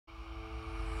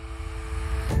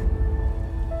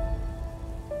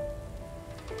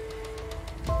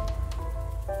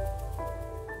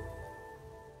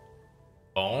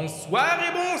Bonsoir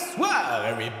et bonsoir,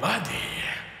 everybody!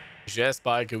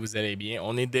 J'espère que vous allez bien.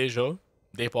 On est déjà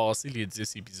dépassé les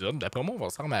 10 épisodes. D'après moi, on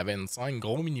va se rendre à 25,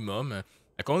 gros minimum.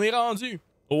 Fait qu'on est rendu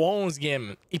au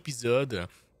 11e épisode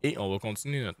et on va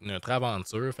continuer notre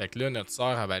aventure. Fait que là, notre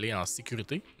sœur, elle va aller en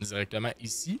sécurité directement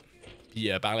ici. Puis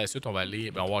par la suite, on va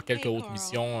aller on va avoir quelques autres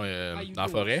missions dans la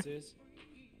forêt.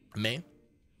 Mais,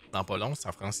 dans pas long,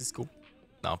 San Francisco.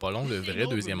 Dans pas long, le vrai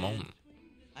deuxième monde.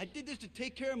 I did this to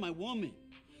take care of my woman.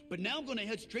 But now I'm gonna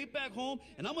head straight back home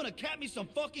and I'm gonna cap me some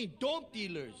fucking dope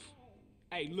dealers.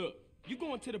 Hey, look, you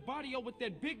going to the barrio with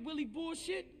that big Willie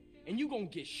bullshit, and you gonna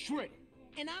get shredded.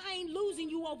 And I ain't losing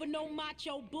you over no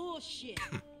macho bullshit.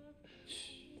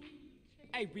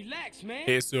 Hey, relax, man.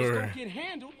 Yes, It's sir. gonna get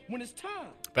handled when it's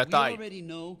time. We Peut-être. already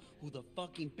know who the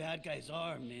fucking bad guys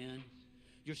are, man.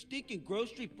 Your stinking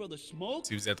grocery brother Smoke,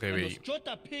 Si vous êtes and réveillé. those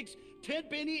Chota pigs,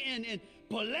 Tenpenny and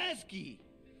Pulaski.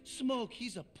 Smoke,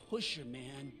 he's a pusher,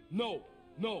 man. No,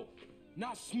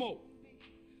 not Smoke.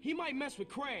 He might mess with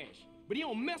Crash, but he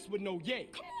don't mess with no Ye.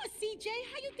 Come on, CJ,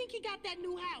 how you think he got that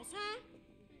new house, huh?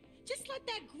 Just let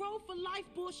that grow for life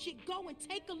bullshit go and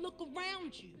take a look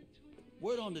around you.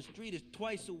 Word on the street is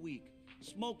twice a week.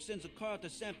 Smoke sends a car out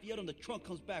to San Fierro and the trunk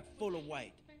comes back full of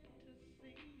white.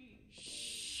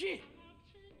 Shit.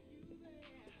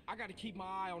 I gotta keep my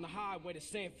eye on the highway to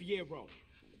San Fierro.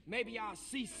 Maybe I'll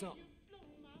see something.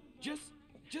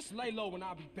 Just lay low and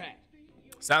I'll be back.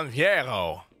 San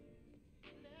Fierro.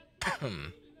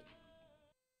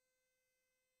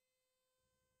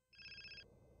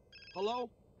 Hello?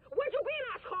 Where'd you been,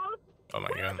 asshole? Oh my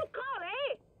Why god. don't you call,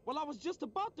 eh? Well, I was just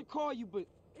about to call you, but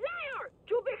Liar!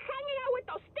 You've been hanging out with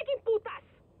those sticking putas.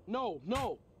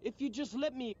 no. If you just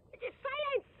let me... Just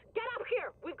silence! Get up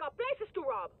here! We've got places to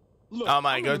rob. Look, Oh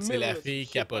my I'm in god, the c'est middle la of this fille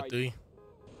shit right capotée.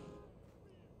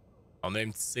 On a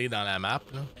un petit C dans la map,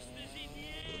 là.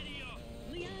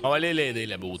 On va aller l'aider,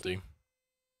 la beauté.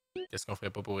 Qu'est-ce qu'on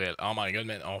ferait pas pour elle? Oh my god,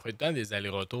 mais on fait tout le temps des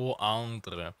allers-retours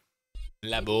entre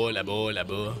là-bas.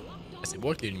 Ah, c'est beau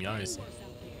avec les lumières ici.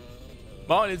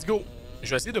 Bon, let's go. Je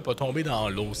vais essayer de pas tomber dans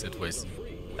l'eau cette fois-ci.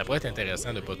 Ça pourrait être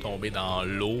intéressant de pas tomber dans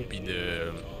l'eau puis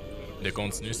de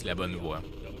continuer sur la bonne voie.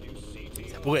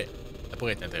 Ça pourrait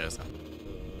être intéressant.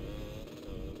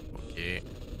 Ok.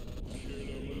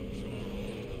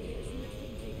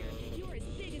 You're as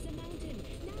big as a mountain.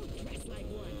 Now dress like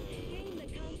one. Gain the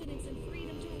confidence and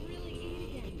freedom to really eat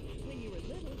again. When you were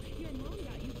little, your mom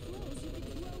got you clothes you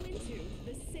could grow into.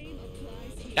 The same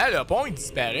applies here. Ah, le pont, il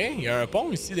disparaît. Il y a un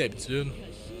pont ici d'habitude.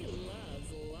 Because she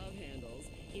loves love handles.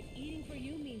 If eating for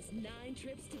you means 9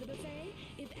 trips to the buffet,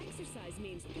 if exercise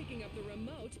means picking up the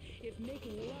remote, if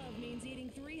making love means eating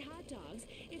 3 hot dogs,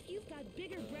 if you've got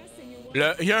bigger breasts than your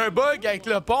Il y a un bug avec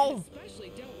le pont.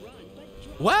 especially don't run, but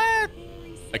drive What?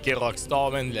 very Ok,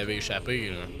 Rockstar, man, il l'avait échappé,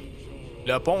 là.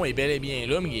 Le pont est bel et bien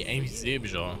là, mais il est invisible,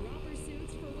 genre. proper suits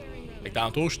for wearing Fait que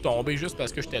tantôt, je suis tombé juste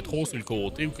parce que j'étais trop sur le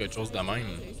côté ou quelque chose de même. for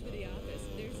the office.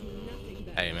 There's nothing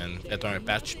better. Hey, man, faites un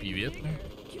patch pis vite, là.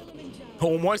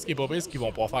 Kilimanjaro. Au moins, ce qui est pas pire, c'est qu'ils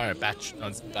vont pas faire un patch.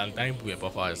 Tandis que dans le temps, ils pouvaient pas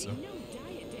faire ça. No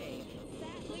diet day.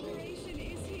 Fat liberation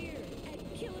is here at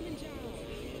Kilimanjaro.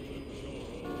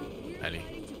 We're Allez.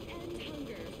 fighting to end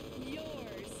hunger.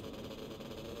 Yours.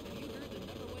 Have you heard the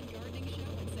 #1 gardening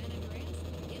show in San Andreas?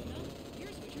 If not,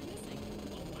 here's what you're missing.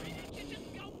 Well, why didn't you just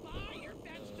go buy your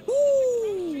vegetables at the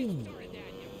grocery store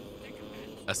then, you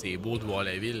sycophant? Ah, c'est beau de voir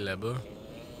la ville là-bas. Well,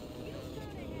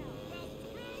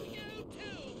 screw you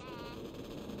too, Bob.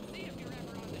 See if you're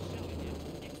ever on the show again.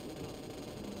 Next call.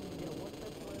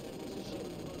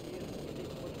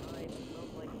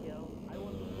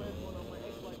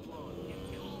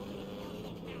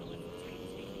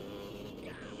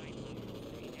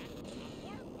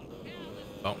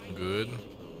 Bon, good.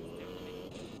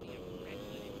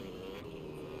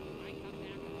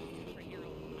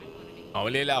 On va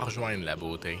aller la rejoindre, la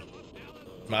beauté.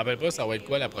 Je me rappelle pas ça va être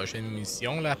quoi la prochaine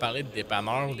mission, là, à parler de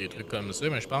dépanneur ou des trucs comme ça,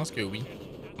 mais je pense que oui.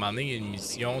 À un moment donné, il y a une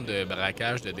mission de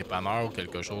braquage de dépanneur ou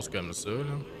quelque chose comme ça,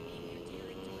 là.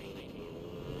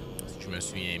 Si je me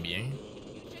souviens bien.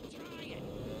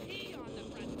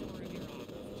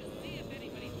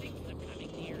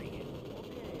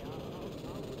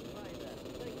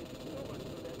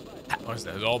 Ah, ouais,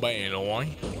 c'était là bien loin.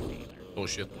 Oh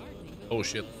shit. Oh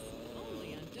shit.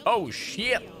 Oh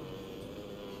shit! Gosh,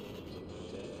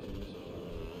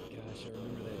 I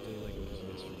remember that day like it was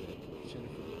yesterday.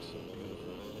 Jennifer looked so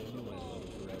beautiful. I knew I'd love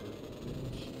her forever.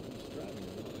 She was driving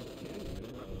along a canyon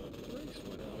and her brakes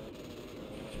went out.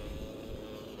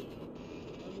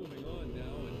 I'm moving on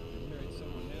now and married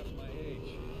someone half my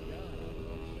age. God, I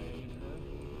love banging her.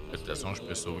 De toute façon, je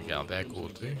peux sauvegarder à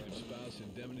côté. Spouse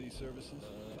indemnity services.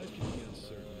 Life can be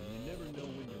uncertain and you never know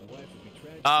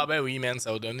Ah ben oui, man,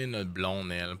 ça va donner notre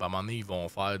blonde, elle. Puis à un moment donné, ils vont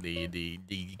faire des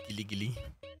guili-guili.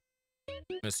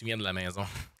 Je me souviens de la maison.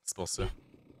 C'est pour ça.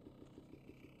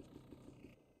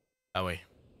 Ah ouais.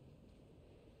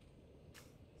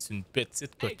 C'est une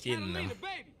petite coquine. Hey, Catalina,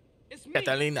 baby. It's me,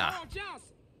 Catalina. Carl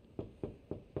Johnson.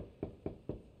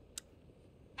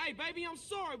 Hey, baby, I'm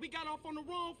sorry. We got off on the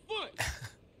wrong foot.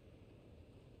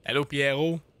 Allô,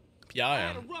 Pierrot? I had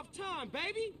Pierre. a rough time,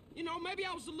 baby. You know, maybe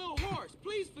I was a little harsh.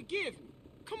 Please forgive me.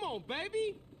 Come on,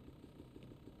 baby.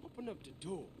 Open up the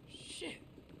door. Shit.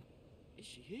 Is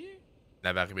she here? Elle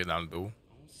avait arrivé dans le dos.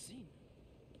 I don't see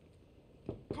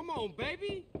her. Come on,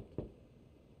 baby.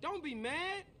 Don't be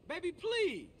mad. Baby,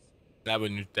 please. Là, elle va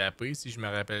nous taper, si je me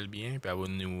rappelle bien, puis elle va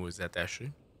nous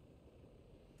attacher.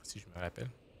 Si je me rappelle.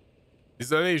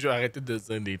 Désolé, je vais arrêter de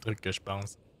dire des trucs que je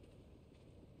pense.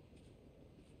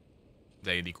 Vous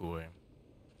allez découvrir.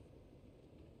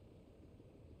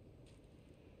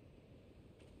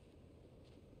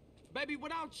 Baby,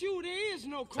 without you, there is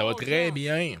no Ça va Carl très Johnson.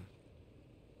 bien.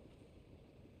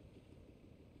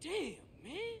 Damn,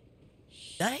 man.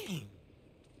 Dang!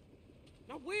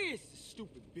 Now where is this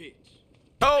stupid bitch?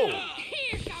 Oh!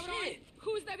 Here, cabrón.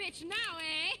 Who's the bitch now,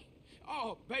 eh?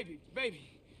 Oh, baby.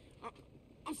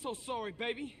 I'm so sorry,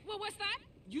 baby. What was that?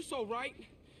 You so right.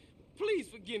 Please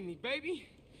forgive me, baby.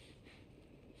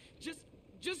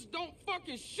 Just don't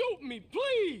fucking shoot me,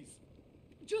 please.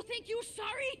 You think you're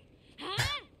sorry? Huh?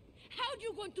 How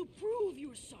you going to prove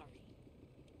you're sorry?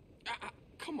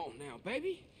 Come on now,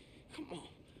 baby. Come on.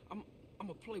 I'm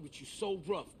gonna play with you so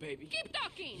rough, baby. Keep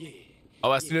talking. Yeah. On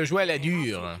va se le jouer à la And I'll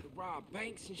dure. take you to rob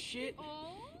banks and shit.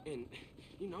 Oh? And,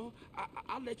 you know,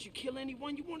 I'll let you kill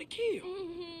anyone you want to kill.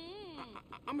 Mm-hmm.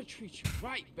 I'm gonna treat you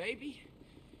right, baby.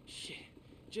 Shit.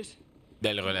 Just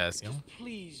Belle relation.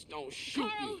 please don't shoot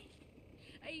Carl, me.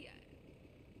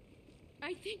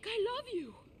 I think I love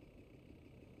you.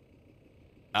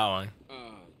 Ah ouais.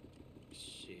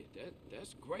 Shit,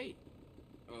 that's great.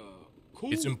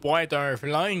 Cool. Et tu me pointes un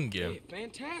flingue? Yeah,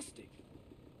 fantastic.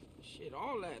 Shit,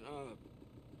 all that,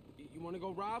 you wanna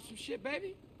go rob some shit,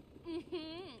 baby?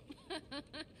 Mm-hmm.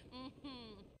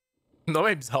 Non,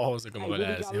 mais bizarre, ça, comme Hey, what we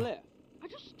got relation. left? Are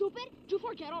you stupid? Did you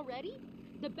forget already?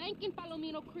 The bank in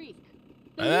Palomino Creek.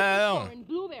 The Ah, liquor non. store in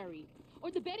Blueberry. Or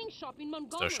the betting shop in Ce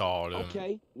Montgomery. char-là.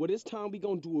 Okay, well this time we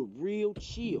gonna do it real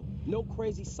chill. No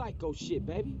crazy psycho shit,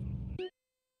 baby.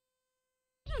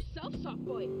 Yourself, soft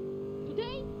boy.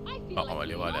 Today, I feel Oh, on va like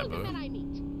aller the voir older là-bas. man I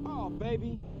meet. Oh,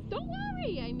 baby. Don't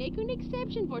worry, I make an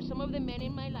exception for some of the men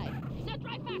in my life. Now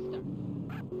drive faster.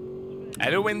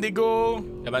 Allô, Wendigo!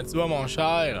 Comment tu vas, mon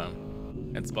cher?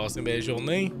 As-tu passé une belle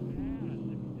journée?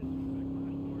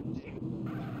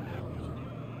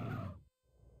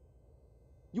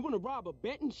 You wanna rob a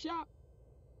betting shop?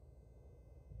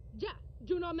 Yeah,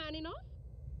 you know man enough?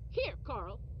 Here,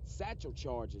 Carl. Satchel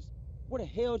charges. Where the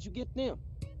hell'd you get them?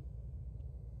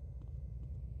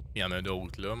 Il y en a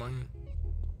d'autres, là, même.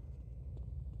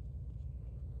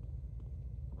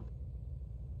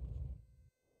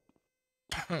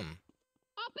 Open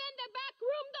the back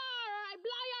room door or I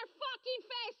blow your fucking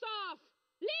face off!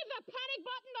 Leave the panic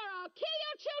button or I'll kill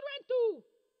your children too!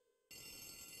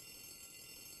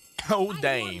 Oh, I want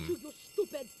damn! you, you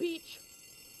stupid bitch!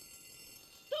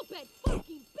 Stupid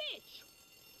fucking bitch!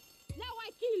 Now I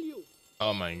kill you!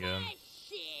 Oh my god. Ah,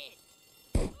 shit!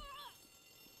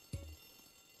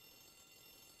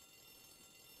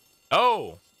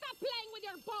 Oh! Stop playing with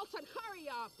your balls and hurry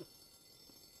up!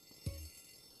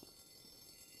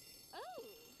 Oh,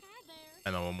 hi there.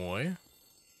 Elle en va mourir.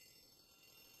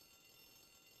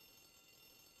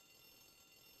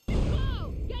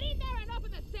 Whoa! Get in there and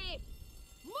open the safe!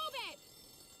 Move it!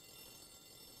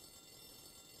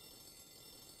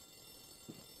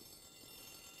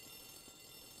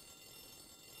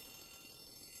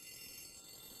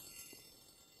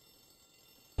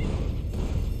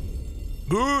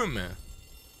 Boom!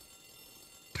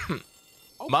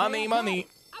 Money, money!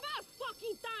 About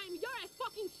fucking time! You're a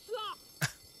fucking slut!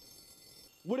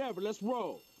 Whatever, let's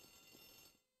roll.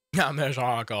 Il y en a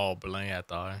genre encore plein à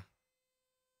terre.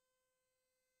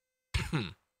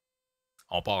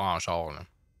 On part en char, là.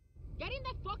 Get in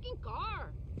the fucking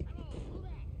car!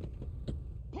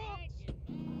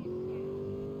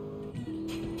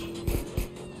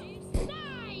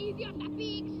 Die, idiot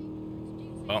pigs!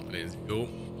 Bon, let's go.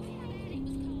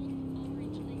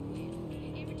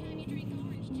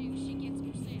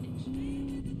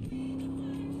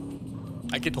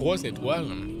 Ok, 3 étoiles.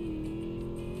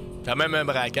 Quand même un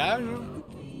braquage. Hein?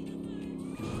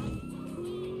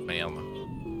 Merde.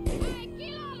 I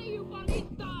kill all of you police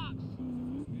dogs!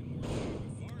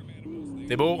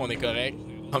 C'est beau, on est correct.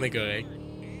 On est correct.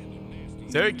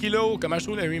 C'est 1 kilo. Comment je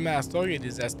trouve le remaster, il y a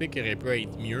des aspects qui auraient pu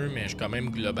être mieux, mais je suis quand même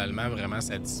globalement vraiment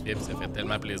satisfait. Puis ça fait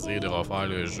tellement plaisir de refaire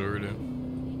le jeu, là.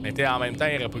 Mais en même temps,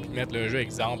 il aurait pas pu mettre le jeu,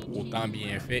 exemple, autant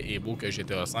bien fait et beau que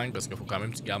GTA V, parce qu'il faut quand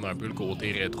même que tu gardes un peu le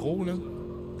côté rétro, là.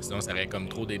 Sinon, ça aurait comme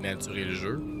trop dénaturé le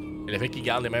jeu. Et le fait qu'il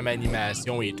garde les mêmes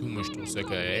animations et tout, moi, je trouve ça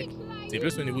correct. C'est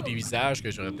plus au niveau des visages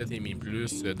que j'aurais peut-être aimé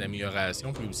plus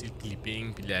d'amélioration, puis aussi le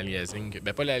clipping, puis l'aliasing.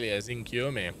 Ben, pas l'aliasing qu'il y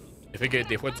a, mais le fait que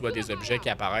des fois, tu vois des objets qui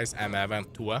apparaissent en avant de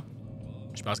toi.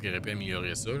 Je pense qu'il aurait pu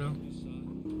améliorer ça, là.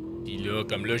 Puis là,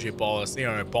 comme là, j'ai passé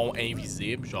un pont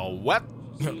invisible, genre, what?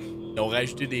 Ils ont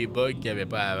rajouté des bugs qu'il n'y avait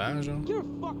pas avant, genre.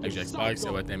 J'espère que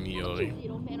ça va être amélioré.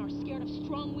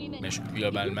 Mais je suis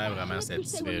globalement vraiment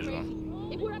satisfait, genre.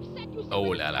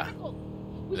 Oh là là.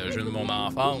 Le jeu de mon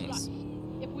enfance.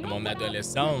 De mon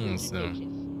adolescence.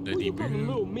 Le début.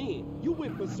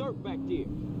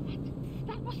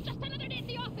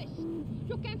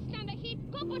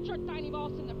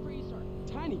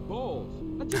 Tiny balls?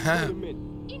 Just wait a minute.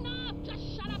 Enough!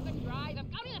 Just shut up and drive. I'm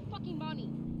counting the fucking money.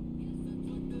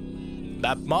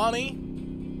 That money?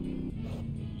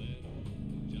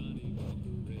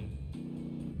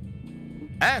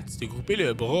 Hein? Tu t'es coupé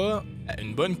le bras à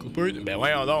une bonne coupure? Ben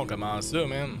voyons donc, comment ça,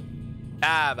 man?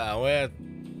 Ah, ben ouais.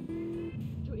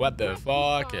 What the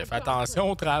fuck? Fais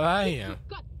attention au travail.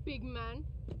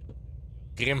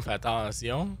 Crime, fais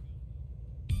attention.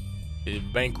 T'es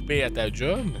bien coupé à ta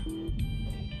job?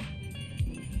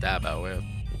 Ah, ben ouais.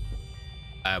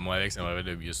 Ah, moi avec, ça m'avait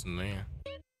le vieux souvenir.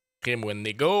 Crime, when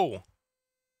they go!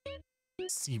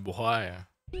 Si, boire.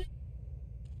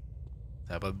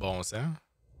 Ça n'a pas de bon sens.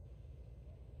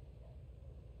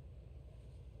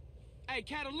 Hey,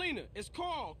 Catalina, it's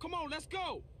Carl. Come on, let's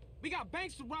go. We got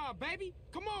banks to rob, baby.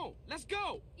 Come on, let's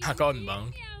go. Encore une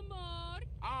banque.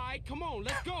 All right, come on,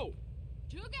 let's go.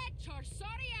 You get your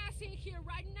sorry ass in here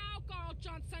right now, Carl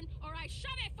Johnson, or I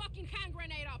shove a fucking hand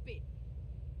grenade up it.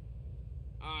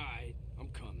 All right, I'm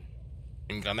coming.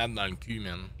 Une grenade dans le cul,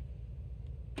 man.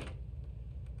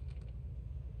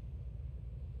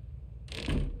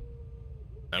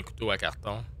 Un couteau à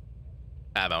carton.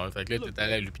 Ah ben, fait que là, t'es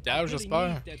allé à l'hôpital,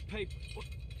 j'espère.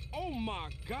 Oh my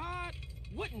God!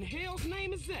 What in hell's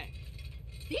name is that?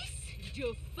 This,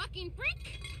 you fucking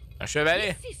prick? Un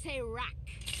chevalet. This is a rack.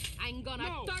 I'm gonna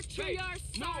torture babe, your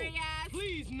sorry ass.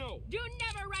 Please, no. You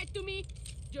never write to me.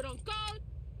 You don't call.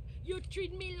 You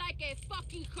treat me like a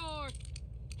fucking whore.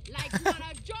 Like one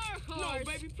of your whores.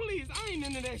 No, baby, please. I ain't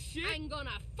into that shit. I'm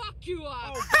gonna fuck you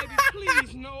up. Oh, baby,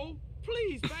 please, no.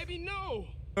 Please, baby, no.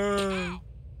 Ow.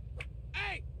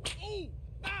 Hey. Oh.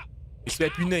 Stop. Il se fait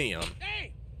punir.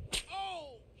 Hey.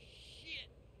 Oh. Shit.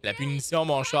 La punition,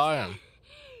 mon cher.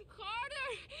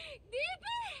 Harder.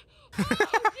 Deeper. Oh,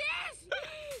 yes.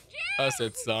 Yes. Ah,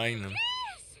 cette scène.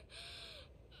 Yes.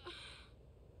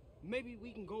 Maybe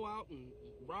we can go out and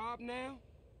rob now?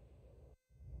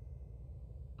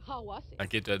 How was it?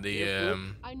 Ok, t'as des...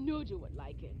 I knew you would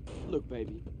like it. Look,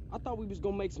 baby, I thought we was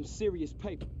gonna make some serious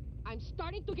paper. I'm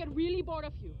starting to get really bored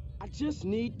of you. I just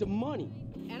need the money.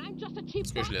 And I'm just a cheap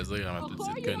ce que je voulais dire avant toute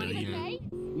cette connerie, là.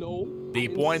 No. Des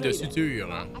points de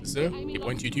suture, hein. C'est ça? Des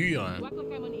points de suture, hein.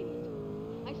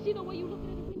 I see the way you look at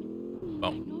it.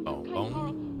 Bon, bon,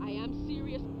 bon. I am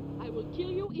serious. I will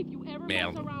kill you if you ever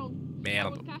mess around. I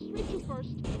will castrate you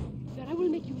first. Then I will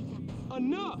make you eat that.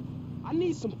 Enough! I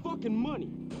need some fucking money.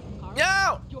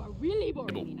 Carl, you are really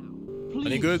boring me now.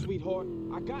 Please, good. sweetheart.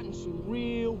 I got in some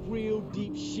real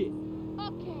deep shit.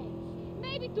 Okay,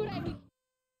 maybe today we...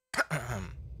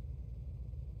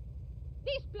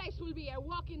 This place will be a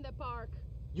walk in the park.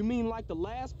 You mean like the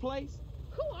last place?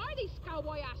 Who are these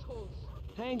cowboy assholes?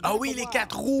 Hang Ah back oui, a les while,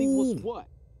 4 see roues! what's what.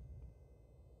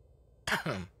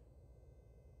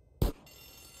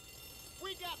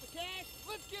 We got the cash.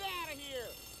 Let's get out of here.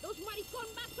 Those maricon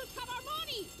bastards have our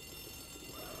money!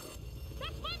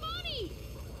 That's my money!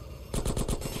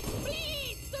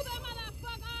 Please, stupid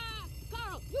motherfucker!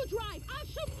 Carl, you drive. I'll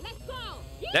shoot. Let's go!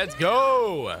 Let's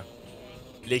go!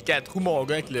 Les 4 roues, mon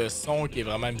gars, avec le son qui est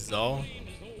vraiment bizarre.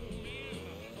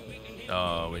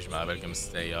 Ah oui, je me rappelle comme si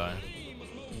c'était hier.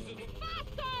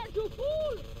 Faster, you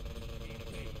fool!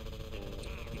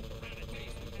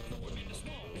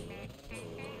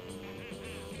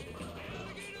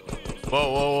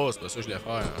 Wow, c'est pas ça que je voulais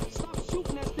faire. Hein. Stop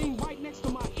shooting that thing right next to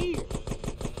my ear.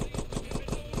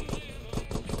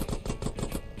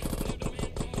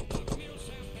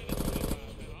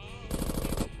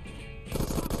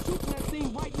 Stop shooting that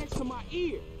thing right next to my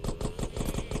ear.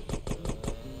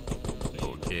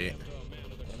 Ok.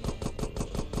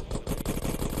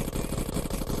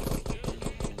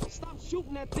 Stop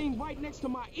shooting that thing right next to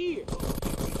my ear.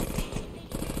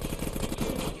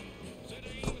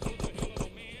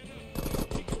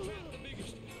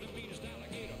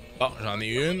 J'en ai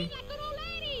une.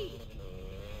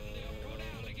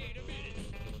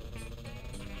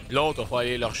 L'autre, il faut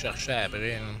aller le rechercher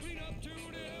après. Hein.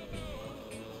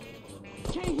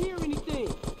 Can't hear anything.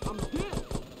 I'm deaf.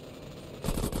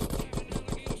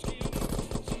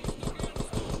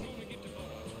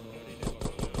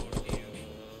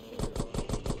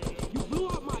 You blew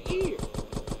out my ear.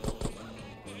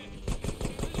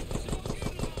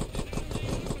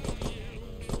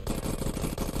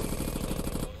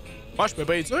 Moi, je peux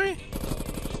pas y tuer?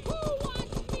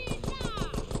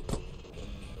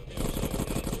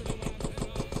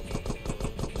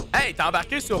 Hey, t'es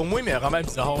embarqué sur moi, mais vraiment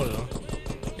bizarre, là.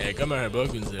 Il y a comme un bug,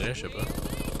 on dirait, je sais pas.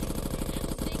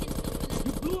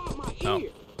 Non.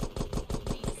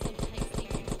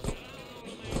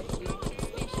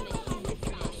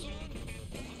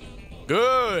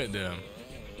 Good!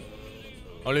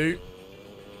 On l'a eu.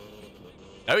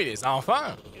 Ah oui, les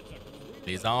enfants!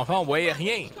 Les enfants voyaient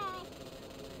rien.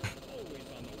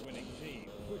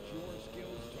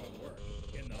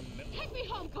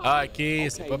 Ah, ok,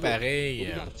 c'est pas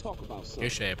pareil. Ok, je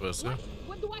savais pas ça.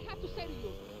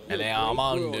 Elle est en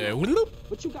manque de...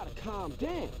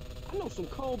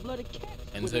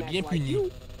 Elle nous a bien punis.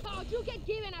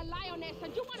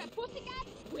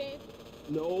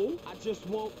 No, I just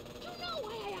won't. You know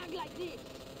why I act like this?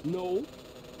 No.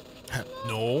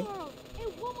 Non. A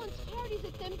woman's heart is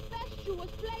a tempestuous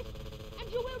place, and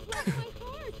you will break my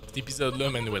heart. Cet épisode-là,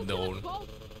 man, doit être drôle.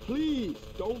 Please,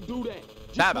 don't do that.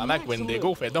 Tabarnak,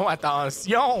 Wendigo, fais donc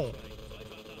attention!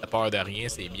 T'as peur de rien,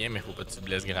 c'est bien, mais faut pas que tu te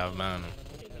blesses gravement. Là.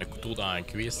 Un couteau dans la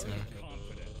cuisse. Là.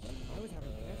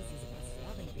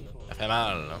 Ça fait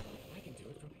mal, là.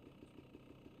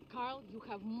 Carl, you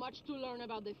have much to learn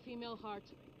about the female heart.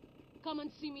 Come and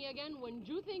see me again when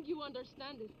you think you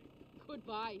understand it.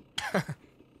 Goodbye.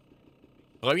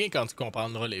 Reviens quand tu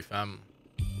comprendras les femmes.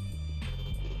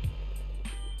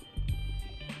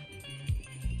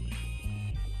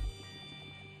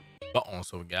 Bon, on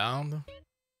sauvegarde.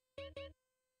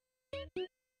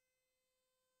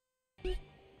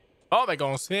 Bon, ben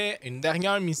qu'on se fait une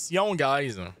dernière mission,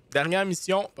 guys. Dernière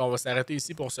mission, puis on va s'arrêter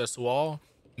ici pour ce soir.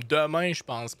 Demain, je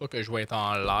pense pas que je vais être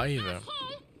en live.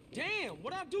 Damn,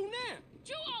 what I do now?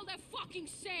 Do all the fucking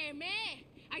same, eh?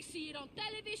 I see it on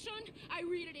television, I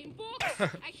read it in books,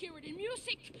 I hear it in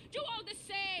music. Do all the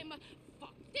same.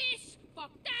 Fuck this,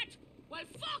 fuck that. Well,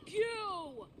 fuck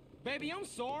you! Baby, I'm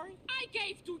sorry. I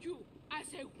gave to you as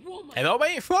a woman. Elle est donc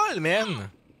bien folle, man!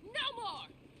 No more!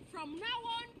 From now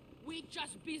on, we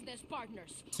just business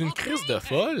partners. C'est une crise de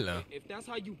folle. If that's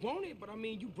how you want it, but I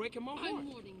mean, you breaking my heart. I'm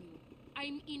warning you.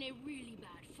 I'm in a really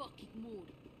bad fucking mood.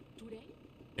 Today,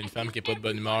 Une femme qui est pas de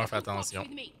bonne humeur, fais attention.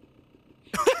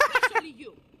 especially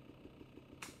you.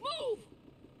 Move!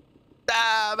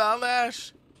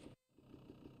 Tabarnache!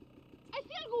 I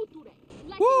feel good today.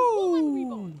 Like a woman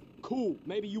reborn. Cool.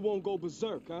 Maybe you won't go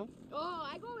berserk, huh? Oh,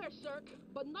 I go berserk,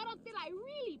 but not until I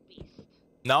really pissed.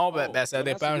 Non, ben ça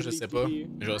dépend, je sais pas.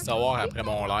 Je vais le savoir après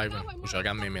mon live. Je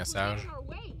regarde mes messages.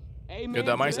 Que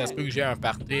demain, ça se peut que j'ai un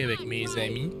party avec mes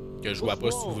amis, que je vois pas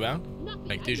souvent.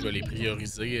 Fait que je vais les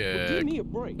prioriser.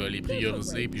 Je vais les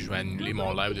prioriser, puis je vais annuler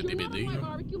mon live de DBD.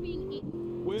 Là.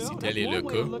 Si tel est le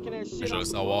cas, je vais le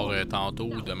savoir tantôt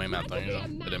ou demain matin, genre.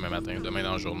 Demain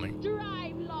dans la journée.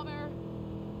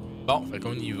 Bon, fait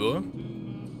qu'on y va.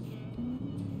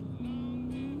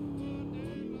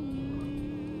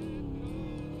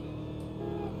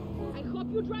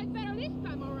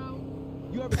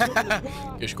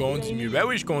 Que je conduis mieux. Ben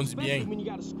oui, je conduis bien.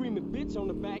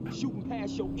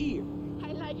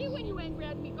 I like it when you angry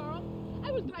at me, Carl.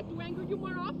 I will try to anger you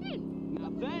more often. Now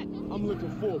that I'm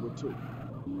looking forward to.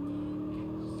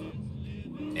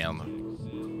 Merde.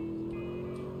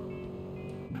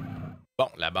 Bon,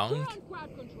 la banque. You're on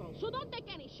crowd control, so don't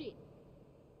take any shit.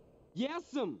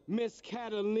 Yes'm, Miss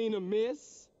Catalina,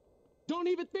 miss. Don't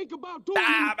even think about doing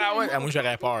Ah, ben ouais. anything. Ah, moi,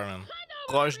 j'aurais peur, man.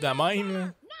 Proche de même, là.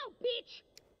 Now, bitch,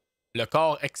 Le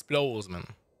corps explose, man.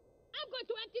 I'm going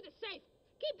to empty the safe.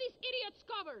 Keep these idiots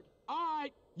covered. All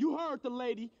right, you heard the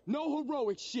lady. No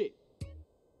heroic shit.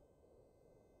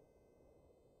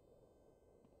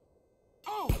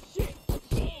 Oh, shit.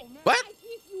 What? I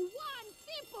give you one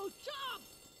simple job,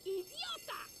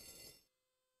 idiota.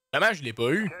 Vraiment, je l'ai pas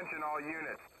eu. Attention all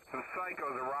units. Some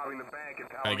psychos are robbing the bank in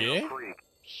Palomino Okay. Creek.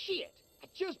 Shit! I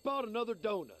just bought another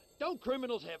donut. Don't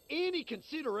criminals have any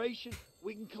consideration?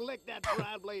 We can collect that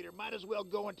bribe later. Might as well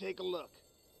go and take a look.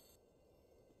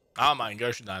 Oh my god,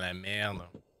 je suis dans la merde.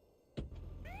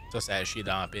 Ça a chié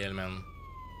dans la pile, man.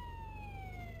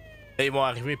 Et ils vont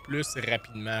arriver plus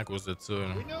rapidement à cause de ça.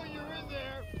 Là. We know you're in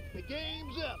there. The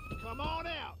game's up. Come on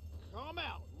out. Come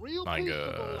out. Real My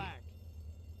peaceful God. like.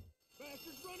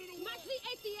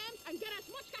 ATMs and get as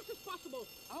much cash as possible.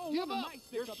 I don't Give want a up! night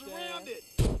You're stick up there. surrounded!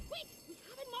 Quick, we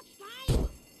haven't much time.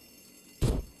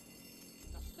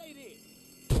 Now stay there.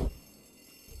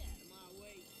 Get out of my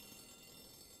way.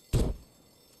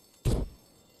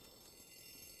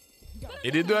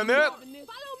 Et des donuts!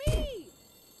 Follow me!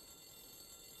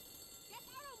 Get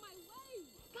out of my way!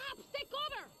 Cops, take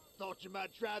cover! Thought you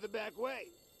might try the back way.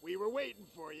 We were waiting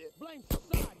for you. Blame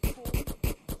society, fool.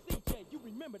 CJ, you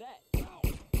remember that.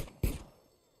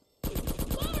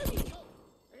 Cover me!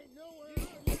 Ain't nowhere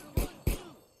out here to run to.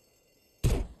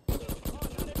 Oh,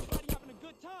 not everybody having a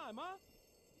good time, huh?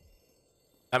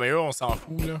 Ah, mais eux, on s'en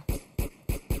fout, là.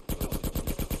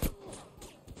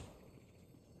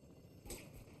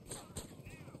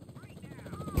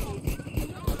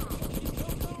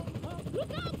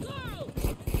 Look out, girl!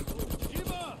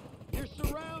 Give up! You're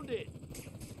surrounded!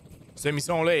 Cette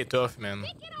mission-là est tough, man.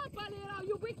 Pick it up a little,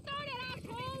 you retarded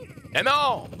asshole! Mais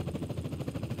non!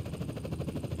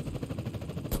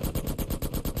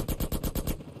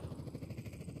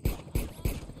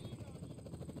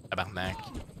 Tabarnak.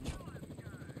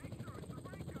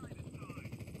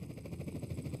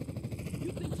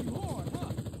 You think you hard, huh?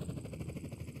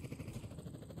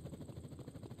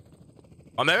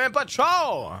 On a même pas de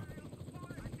char!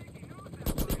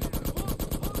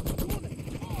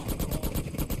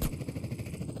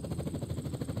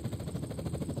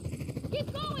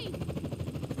 Keep going!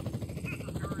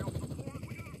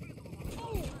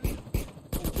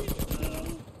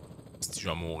 Si je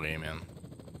vais mourir, man.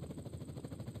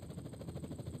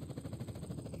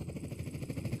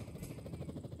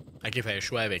 Ok, il fallait le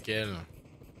choix avec elle.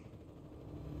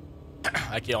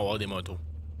 Ok, on va avoir des motos.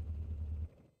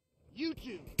 You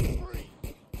two, free!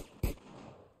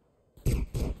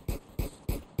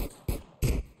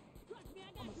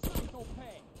 I'm a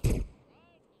psychopath.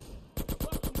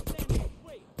 Welcome to Samuel's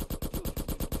way.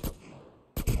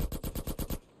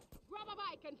 Grab a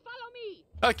bike and follow me!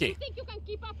 Ok. You think you can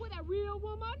keep up with a real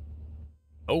woman?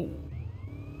 Oh.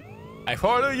 I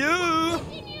follow you!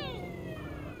 Continue!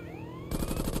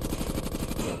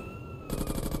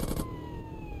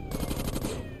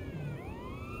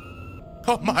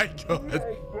 Oh my god!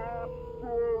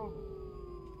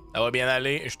 Ça va bien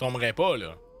aller, je tomberai pas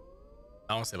là.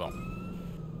 Non, c'est bon.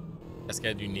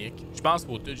 Cascade unique. Je pense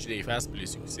qu'il faut tout que je les fasse pour les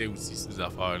succès aussi, ces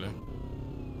affaires-là.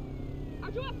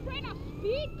 Are you afraid of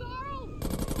speed, girl?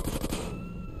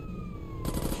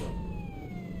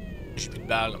 J'ai plus de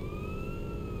balles.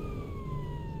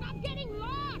 Stop getting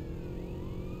lost!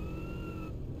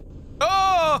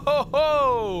 Oh! Oh!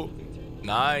 Oh!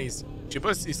 Nice! Je sais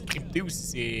pas si c'est scripté ou si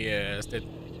c'est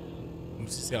ou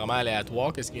si c'est vraiment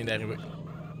aléatoire, qu'est-ce qui vient d'arriver.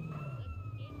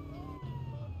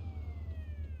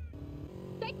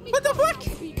 What the fuck?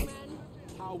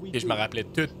 How we Et je do? me rappelais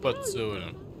tout pas de ça,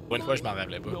 là. Pour une fois, je m'en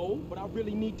rappelais pas. No, but I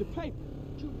really need the paper.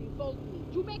 You revolt me.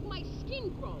 You make my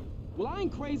skin crawl. Well, I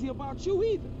ain't crazy about you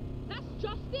either. That's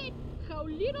just it. How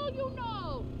little you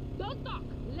know. Don't talk.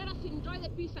 Let us enjoy the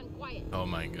peace and quiet. Oh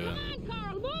my god. Come on,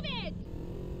 Carl, move it!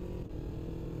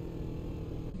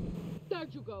 There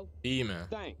you go. Team.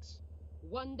 Thanks.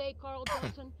 One day, Carl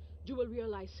Johnson, you will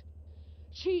realize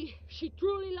she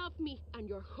truly loved me, and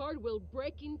your heart will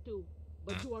break in two.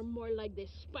 But you are more like the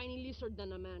spiny lizard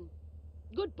than a man.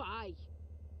 Goodbye.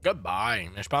 Goodbye.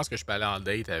 Mais je pense que je peux aller en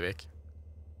date avec.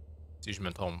 Si je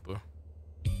me trompe pas.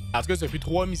 En tout cas, ça fait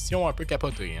 3 missions un peu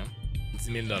capotées, hein.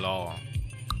 10 000 $.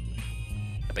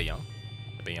 C'était payant.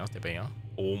 C'était payant, c'était payant.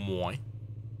 Au moins.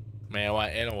 Mais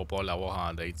ouais, elle, on va pas l'avoir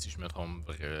en date si je me trompe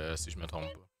pas.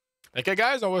 Fait que,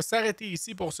 guys, on va s'arrêter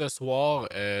ici pour ce soir.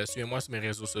 Suivez-moi sur mes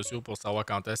réseaux sociaux pour savoir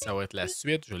quand est-ce que ça va être la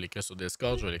suite. Je vais l'écrire sur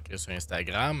Discord, je vais l'écrire sur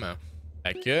Instagram.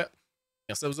 Fait que,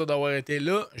 merci à vous autres d'avoir été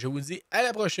là. Je vous dis à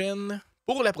la prochaine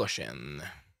pour la prochaine.